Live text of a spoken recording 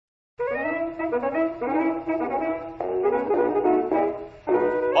Boys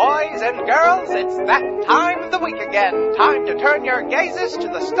and girls, it's that time of the week again. Time to turn your gazes to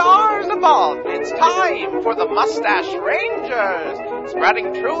the stars above. It's time for the Mustache Rangers,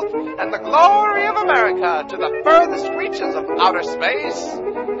 spreading truth and the glory of America to the furthest reaches of outer space.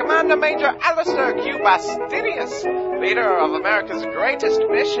 Commander Major Alistair Q. Bastidius, leader of America's greatest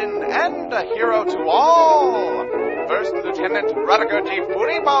mission and a hero to all. First Lieutenant Rutger G.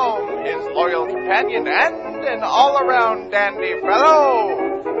 Funibaum, his loyal companion and an all-around dandy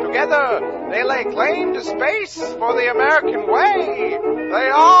fellow. Together, they lay claim to space for the American way. They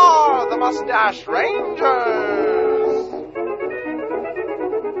are the Mustache Rangers.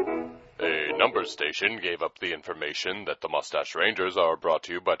 A number station gave up the information that the Mustache Rangers are brought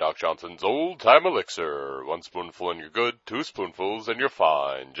to you by Doc Johnson's Old Time Elixir. 1 spoonful and you're good, 2 spoonfuls and you're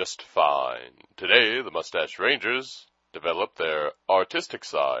fine, just fine. Today, the Mustache Rangers develop their artistic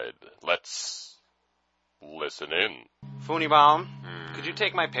side. Let's listen in. Funibaum, could you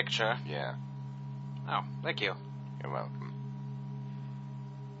take my picture? Yeah. Oh, thank you. You're welcome.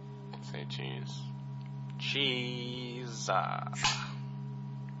 Say cheese. Cheese.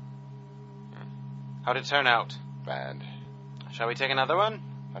 How'd it turn out? Bad. Shall we take another one?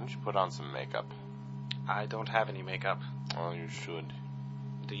 Why don't you put on some makeup? I don't have any makeup. Well, you should.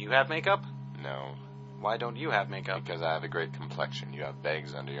 Do you have makeup? No. Why don't you have makeup? Because I have a great complexion. You have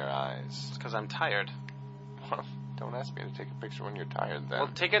bags under your eyes. It's because I'm tired. Well, don't ask me to take a picture when you're tired, then. Well,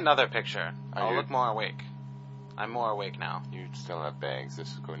 take another picture. I'll you? look more awake. I'm more awake now. You still have bags.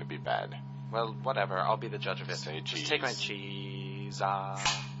 This is going to be bad. Well, whatever. I'll be the judge of it. Say cheese. Just take my cheese.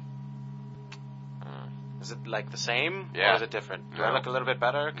 Is it like the same? Yeah. Or is it different? Do No. I look a little bit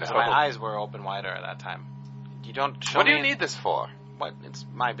better? Because No. my eyes were open wider at that time. You don't show What do me... you need this for? What? It's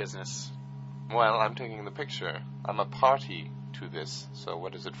my business. Well, I'm taking the picture. I'm a party to this, so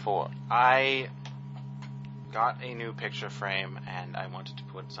what is it for? I got a new picture frame, and I wanted to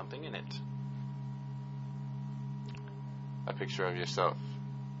put something in it. A picture of yourself.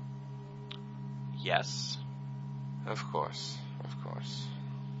 Yes. Of course. Of course.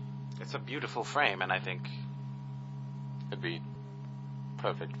 It's a beautiful frame, and I think... It'd be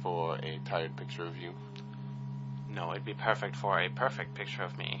perfect for a tired picture of you. No, it'd be perfect for a perfect picture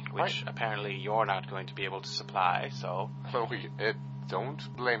of me, which apparently you're not going to be able to supply, so...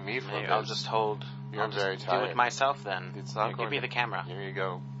 Don't blame me for maybe this. I'll just hold... You're I'll just very do tired. it myself, then. It's not Here, going give me to- the camera. Here you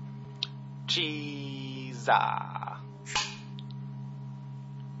go. Cheese.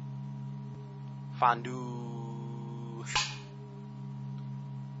 Fondue.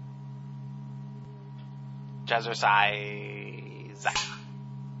 Jazzercise.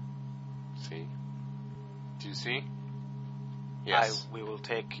 See? Do you see? Yes. We will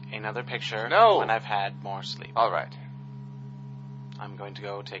take another picture No. when I've had more sleep. All right. I'm going to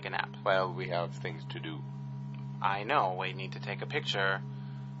go take a nap. Well, we have things to do. I know. We need to take a picture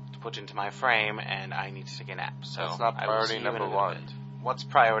to put into my frame, and I need to take a nap. So That's not I will priority see you number in a little one. bit. What's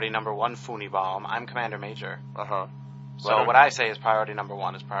priority number one, Funibaum? I'm Commander Major. Uh-huh. So what I say is priority number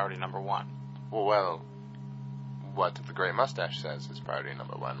one is priority number one. Well, what the Great Mustache says is priority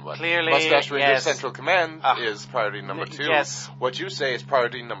number one. What Clearly, Mustache Ranger yes. Central Command is priority number 2. Yes. What you say is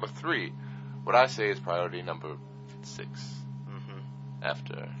priority number 3. What I say is priority number 6. Mm-hmm.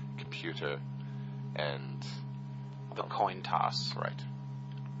 After computer and... The coin toss. Right.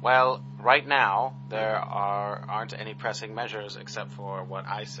 Well, right now, there aren't any pressing measures except for what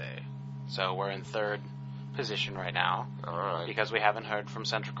I say. So we're in third position right now. All right. Because we haven't heard from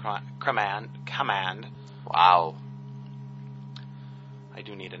Central Command. Wow. I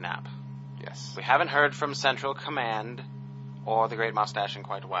do need a nap. Yes. We haven't heard from Central Command or the Great Mustache in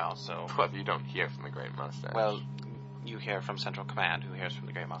quite a while, so... Well, you don't hear from the Great Mustache. Well, you hear from Central Command, who hears from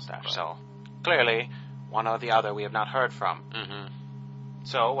the Great Mustache. Right. So, clearly, one or the other we have not heard from. Mm-hmm.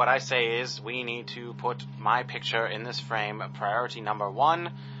 So, what I say is, we need to put my picture in this frame priority number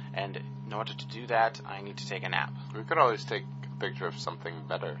 1, and in order to do that, I need to take a nap. We could always take a picture of something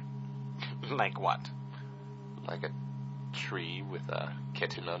better. Like what? Like a tree with a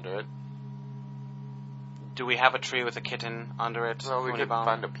kitten under it. Do we have a tree with a kitten under it? Well, we could Funibaum?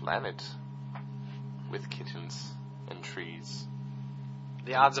 find a planet with kittens and trees.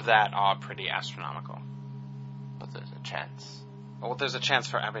 The odds of that are pretty astronomical. But there's a chance. Well, there's a chance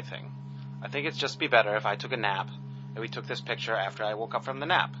for everything. I think it'd just be better if I took a nap, and we took this picture after I woke up from the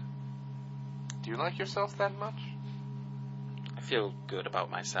nap. Do you like yourself that much? I feel good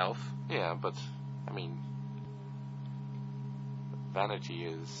about myself. Yeah, but, I mean, vanity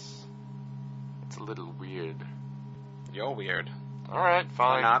is... It's a little weird. You're weird. Alright, For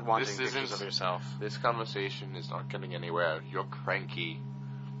fine. not wanting This pictures isn't- of yourself. This conversation is not getting anywhere. You're cranky.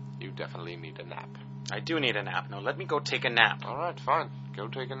 You definitely need a nap. I do need a nap. Now let me go take a nap. Alright, fine. Go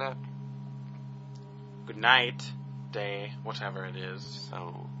take a nap. Good night, day, whatever it is.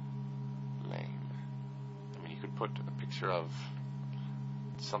 So lame. I mean, you could put a picture of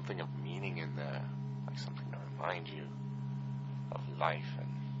something of meaning in there. Like something to remind you of life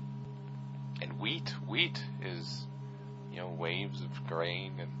and wheat. Wheat is, waves of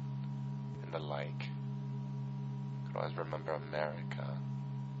grain and the like. You could always remember America.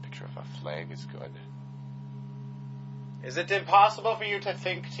 A picture of a flag is good. Is it impossible for you to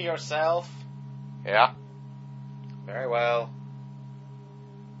think to yourself? Yeah. Very well.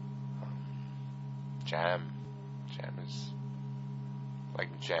 Jam. Jam is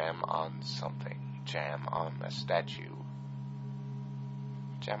like jam on something. Jam on a statue.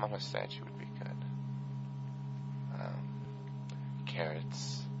 Jam on a statue would be good.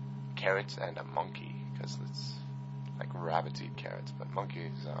 Carrots and a monkey, because it's like rabbits eat carrots, but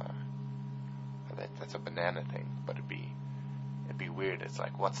monkeys are. That's a banana thing, but it'd be weird. It's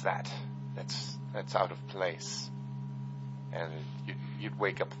like, what's that? That's out of place, and you'd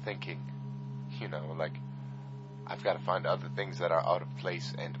wake up thinking, like, I've got to find other things that are out of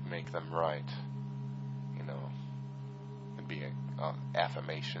place and make them right. It'd be an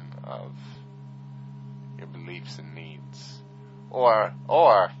affirmation of your beliefs and needs. Or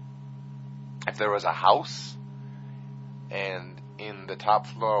if there was a house and in the top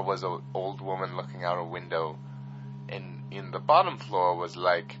floor was an old woman looking out a window, and in the bottom floor was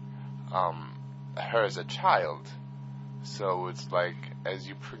like her as a child. So it's like as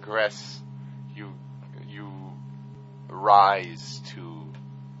you progress, you rise to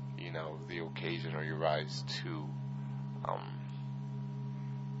the occasion, or you rise to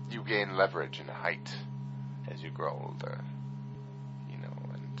you gain leverage and height as you grow older.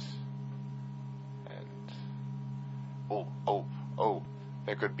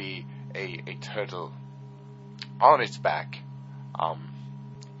 There could be a turtle on its back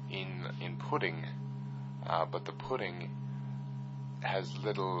in pudding, but the pudding has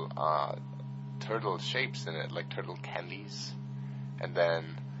little turtle shapes in it, like turtle candies, and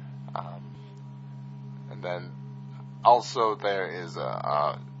then also there is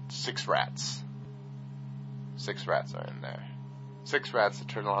 6 rats. 6 rats are in there. 6 rats, a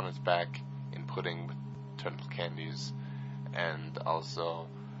turtle on its back in pudding with turtle candies, and also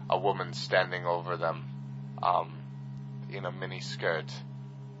a woman standing over them in a mini skirt,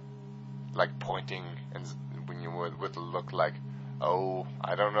 like pointing, and when you with a look like, oh,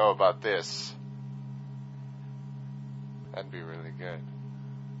 I don't know about this. That'd be really good.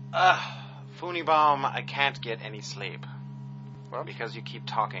 Funibaum, I can't get any sleep. Well, because you keep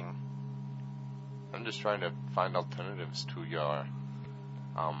talking. I'm just trying to find alternatives to your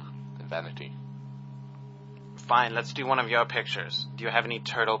vanity. Fine, let's do one of your pictures. Do you have any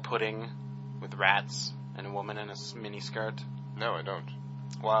turtle pudding with rats and a woman in a mini skirt? No, I don't.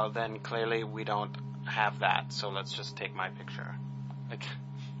 Well, then clearly we don't have that, so let's just take my picture.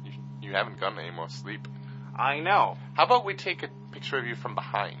 You haven't gotten any more sleep. I know. How about we take a picture of you from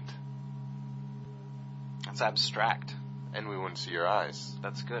behind? That's abstract. And we wouldn't see your eyes.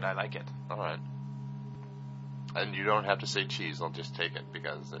 That's good, I like it. Alright. And you don't have to say cheese, I'll just take it,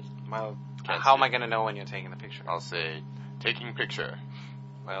 because well, how am I going to know when you're taking the picture? I'll say, taking picture.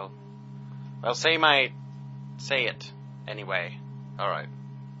 Well, say it, anyway. Alright.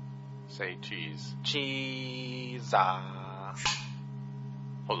 Say cheese. Cheese. Hold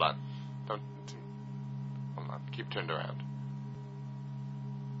on. Hold on. Keep turned around.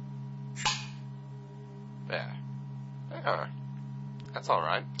 There. That's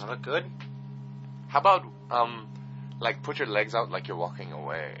alright. That look good? How about, put your legs out like you're walking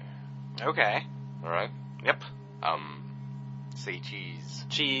away. Okay. Alright? Yep. Say cheese.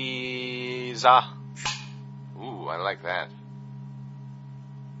 Cheese. Ooh, I like that.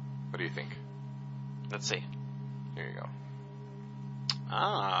 What do you think? Let's see. Here you go.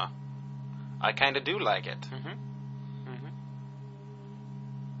 I kinda do like it. Mm-hmm.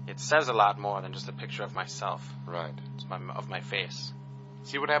 It says a lot more than just a picture of myself. Right. It's of my face.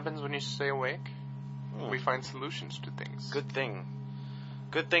 See what happens when you stay awake? We find solutions to things. Good thing.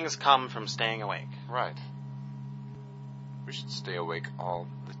 Good things come from staying awake. Right. We should stay awake all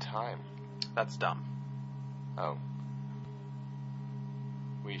the time. That's dumb. Oh.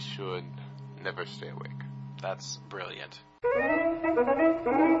 We should never stay awake. That's brilliant.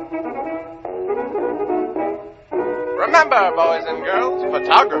 Remember, boys and girls,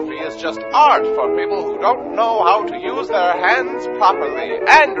 photography is just art for people who don't know how to use their hands properly.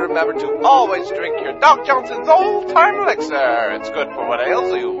 And remember to always drink your Doc Johnson's old-time elixir. It's good for what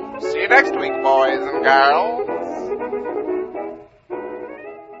ails you. See you next week, boys and girls.